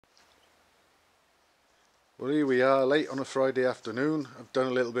Well, here we are, late on a Friday afternoon. I've done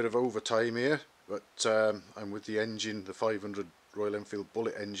a little bit of overtime here, but I'm with the engine, the 500 Royal Enfield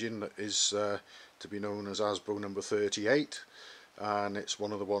Bullet engine that is to be known as Asbo number 38, and it's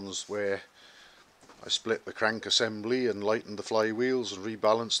one of the ones where I split the crank assembly and lightened the flywheels and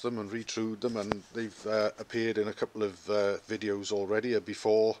rebalanced them and retrued them, and they've appeared in a couple of videos already, a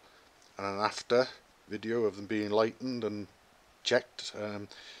before and an after video of them being lightened and checked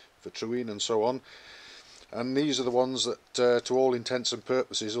for truing and so on. And these are the ones that, to all intents and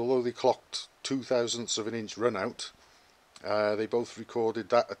purposes, although they clocked 0.02 of an inch run out, they both recorded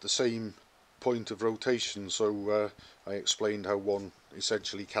that at the same point of rotation. So I explained how one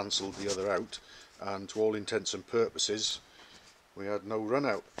essentially cancelled the other out, and to all intents and purposes we had no run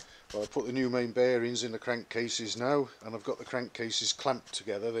out. Well, I put the new main bearings in the crankcases now, and I've got the crankcases clamped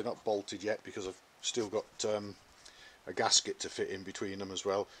together. They're not bolted yet because I've still got a gasket to fit in between them as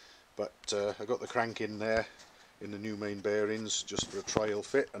well. But I got the crank in there in the new main bearings just for a trial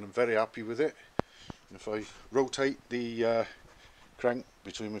fit, and I'm very happy with it. And if I rotate the crank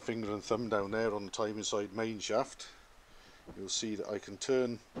between my finger and thumb down there on the timing side main shaft, you'll see that I can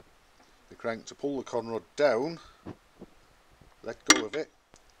turn the crank to pull the conrod down, let go of it,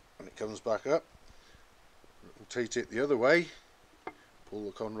 and it comes back up. Rotate it the other way, pull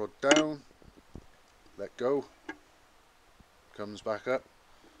the conrod down, let go, comes back up.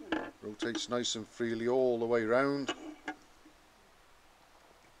 Rotates nice and freely all the way round,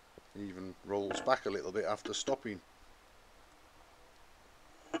 even rolls back a little bit after stopping.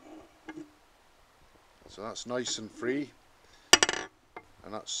 So that's nice and free,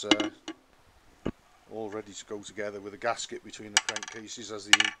 and that's all ready to go together with a gasket between the crankcases as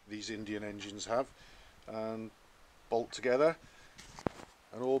these Indian engines have, and bolt together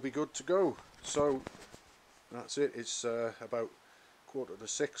and all be good to go. So that's it. It's about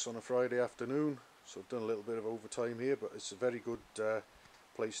 5:45 on a Friday afternoon, so I've done a little bit of overtime here, but it's a very good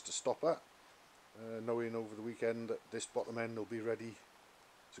place to stop at, knowing over the weekend that this bottom end will be ready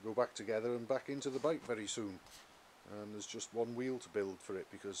to go back together and back into the bike very soon. And there's just one wheel to build for it,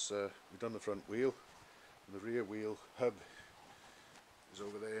 because we've done the front wheel, and the rear wheel hub is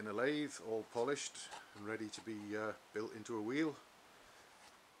over there in a lathe, all polished and ready to be built into a wheel.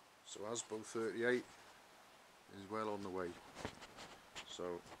 So Asbo 38 is well on the way.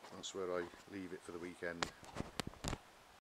 So that's where I leave it for the weekend.